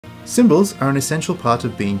Symbols are an essential part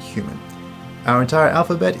of being human. Our entire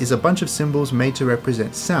alphabet is a bunch of symbols made to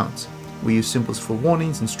represent sounds. We use symbols for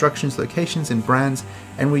warnings, instructions, locations, and brands,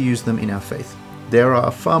 and we use them in our faith. There are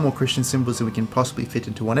far more Christian symbols than we can possibly fit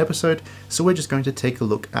into one episode, so we're just going to take a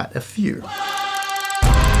look at a few.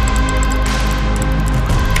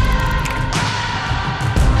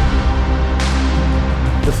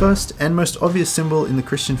 The first and most obvious symbol in the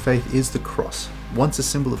Christian faith is the cross. Once a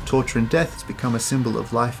symbol of torture and death, it's become a symbol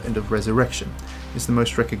of life and of resurrection. It's the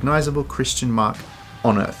most recognizable Christian mark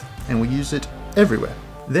on earth, and we use it everywhere.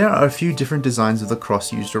 There are a few different designs of the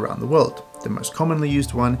cross used around the world. The most commonly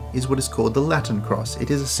used one is what is called the Latin cross.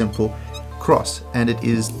 It is a simple cross, and it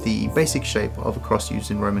is the basic shape of a cross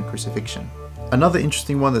used in Roman crucifixion. Another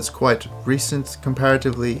interesting one that's quite recent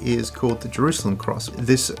comparatively is called the Jerusalem cross.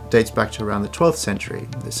 This dates back to around the 12th century.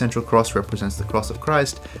 The central cross represents the cross of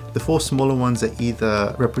Christ. The four smaller ones are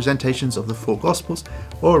either representations of the four gospels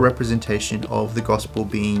or a representation of the gospel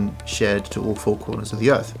being shared to all four corners of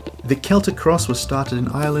the earth. The Celtic cross was started in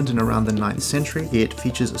Ireland in around the 9th century. It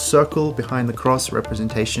features a circle behind the cross,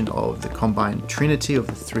 representation of the combined trinity of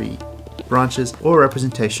the three branches, or a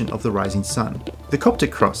representation of the rising sun. The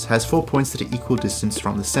Coptic cross has 4 points that are equal distance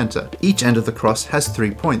from the center. Each end of the cross has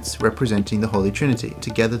 3 points, representing the Holy Trinity.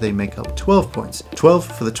 Together they make up 12 points.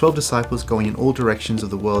 12 for the 12 disciples going in all directions of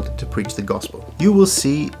the world to preach the gospel. You will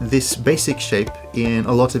see this basic shape in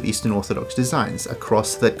a lot of Eastern Orthodox designs, a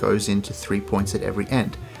cross that goes into 3 points at every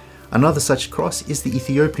end. Another such cross is the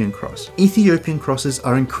Ethiopian cross. Ethiopian crosses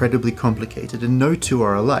are incredibly complicated and no two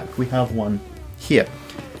are alike. We have one here.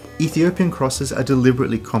 Ethiopian crosses are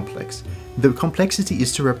deliberately complex. The complexity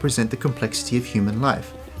is to represent the complexity of human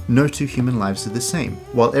life. No two human lives are the same.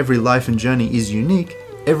 While every life and journey is unique,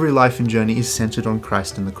 every life and journey is centered on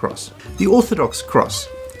Christ and the cross. The Orthodox cross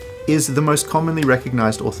is the most commonly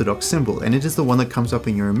recognized Orthodox symbol, and it is the one that comes up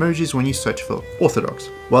in your emojis when you search for Orthodox.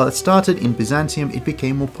 While it started in Byzantium, it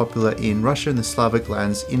became more popular in Russia and the Slavic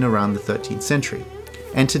lands in around the 13th century.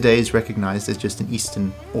 And today is recognized as just an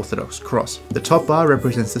Eastern Orthodox cross. The top bar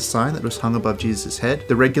represents the sign that was hung above Jesus' head.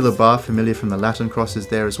 The regular bar, familiar from the Latin cross, is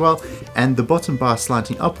there as well, and the bottom bar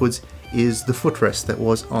slanting upwards is the footrest that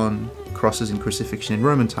was on crosses in crucifixion in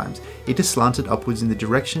Roman times. It is slanted upwards in the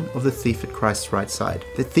direction of the thief at Christ's right side,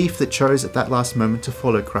 the thief that chose at that last moment to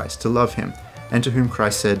follow Christ, to love him, and to whom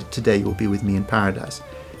Christ said, "Today you will be with me in paradise."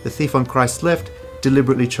 The thief on Christ's left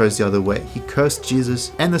deliberately chose the other way. He cursed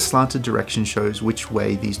Jesus, and the slanted direction shows which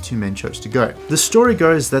way these two men chose to go. The story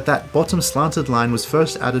goes that that bottom slanted line was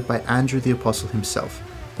first added by Andrew the Apostle himself,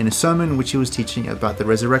 in a sermon which he was teaching about the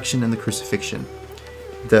resurrection and the crucifixion.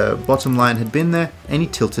 The bottom line had been there, and he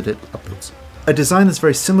tilted it upwards. A design that's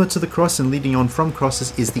very similar to the cross and leading on from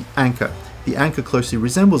crosses is the anchor. The anchor closely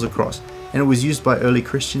resembles a cross, and it was used by early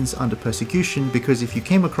Christians under persecution because if you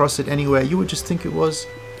came across it anywhere, you would just think it was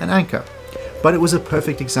an anchor. But it was a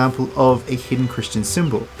perfect example of a hidden Christian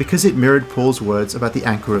symbol, because it mirrored Paul's words about the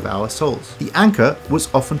anchor of our souls. The anchor was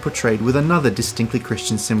often portrayed with another distinctly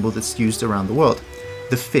Christian symbol that's used around the world,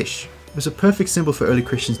 the fish. It was a perfect symbol for early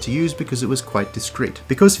Christians to use because it was quite discreet.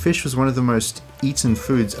 Because fish was one of the most eaten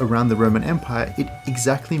foods around the Roman Empire, it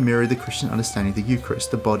exactly mirrored the Christian understanding of the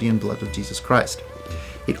Eucharist, the body and blood of Jesus Christ.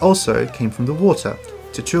 It also came from the water.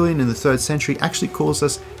 Tertullian in the 3rd century actually calls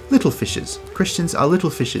us little fishes. Christians are little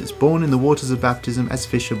fishes, born in the waters of baptism as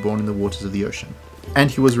fish are born in the waters of the ocean.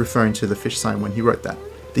 And he was referring to the fish sign when he wrote that.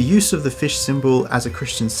 The use of the fish symbol as a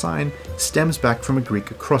Christian sign stems back from a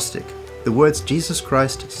Greek acrostic. The words Jesus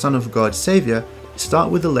Christ, Son of God, Savior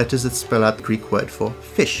start with the letters that spell out the Greek word for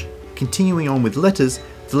fish. Continuing on with letters,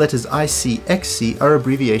 the letters ICXC are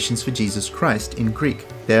abbreviations for Jesus Christ in Greek.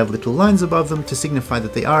 They have little lines above them to signify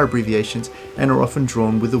that they are abbreviations and are often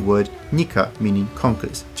drawn with the word Nika, meaning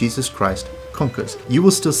conquers. Jesus Christ conquers. You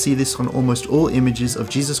will still see this on almost all images of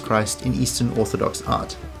Jesus Christ in Eastern Orthodox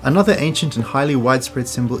art. Another ancient and highly widespread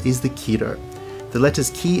symbol is the Kiro. The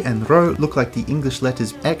letters Ki and Rho look like the English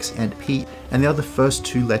letters X and P, and they are the first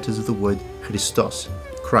two letters of the word Christos,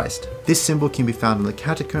 Christ. This symbol can be found in the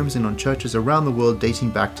catacombs and on churches around the world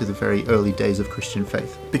dating back to the very early days of Christian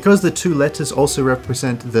faith. Because the two letters also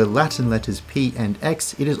represent the Latin letters P and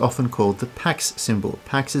X, it is often called the Pax symbol.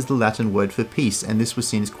 Pax is the Latin word for peace, and this was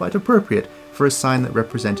seen as quite appropriate for a sign that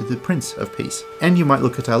represented the Prince of Peace. And you might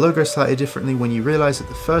look at our logo slightly differently when you realize that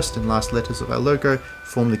the first and last letters of our logo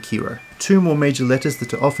form the Kiro. Two more major letters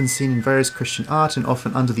that are often seen in various Christian art and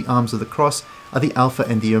often under the arms of the cross are the Alpha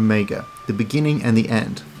and the Omega, the beginning and the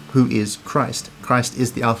end. Who is Christ? Christ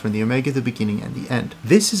is the Alpha and the Omega, the beginning and the end.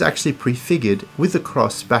 This is actually prefigured with the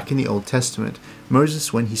cross back in the Old Testament.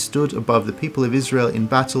 Moses, when he stood above the people of Israel in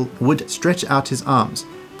battle, would stretch out his arms,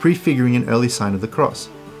 prefiguring an early sign of the cross.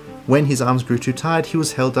 When his arms grew too tired, he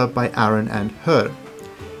was held up by Aaron and Hur.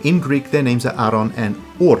 In Greek, their names are Aaron and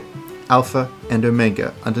Or, Alpha and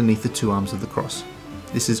Omega, underneath the two arms of the cross.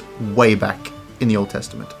 This is way back in the Old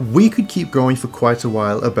Testament. We could keep going for quite a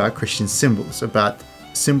while about Christian symbols, about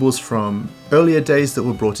symbols from earlier days that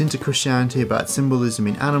were brought into Christianity, about symbolism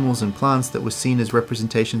in animals and plants that were seen as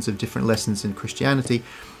representations of different lessons in Christianity,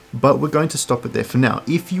 but we're going to stop it there for now.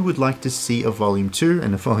 If you would like to see a volume 2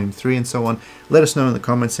 and a volume 3 and so on, let us know in the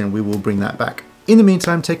comments and we will bring that back. In the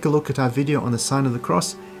meantime, take a look at our video on the sign of the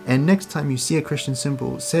cross, and next time you see a Christian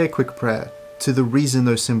symbol, say a quick prayer to the reason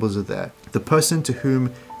those symbols are there, the person to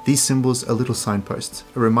whom these symbols are little signposts,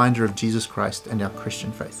 a reminder of Jesus Christ and our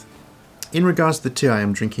Christian faith. In regards to the tea I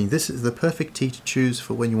am drinking, this is the perfect tea to choose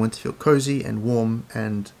for when you want to feel cozy and warm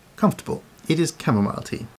and comfortable. It is chamomile tea.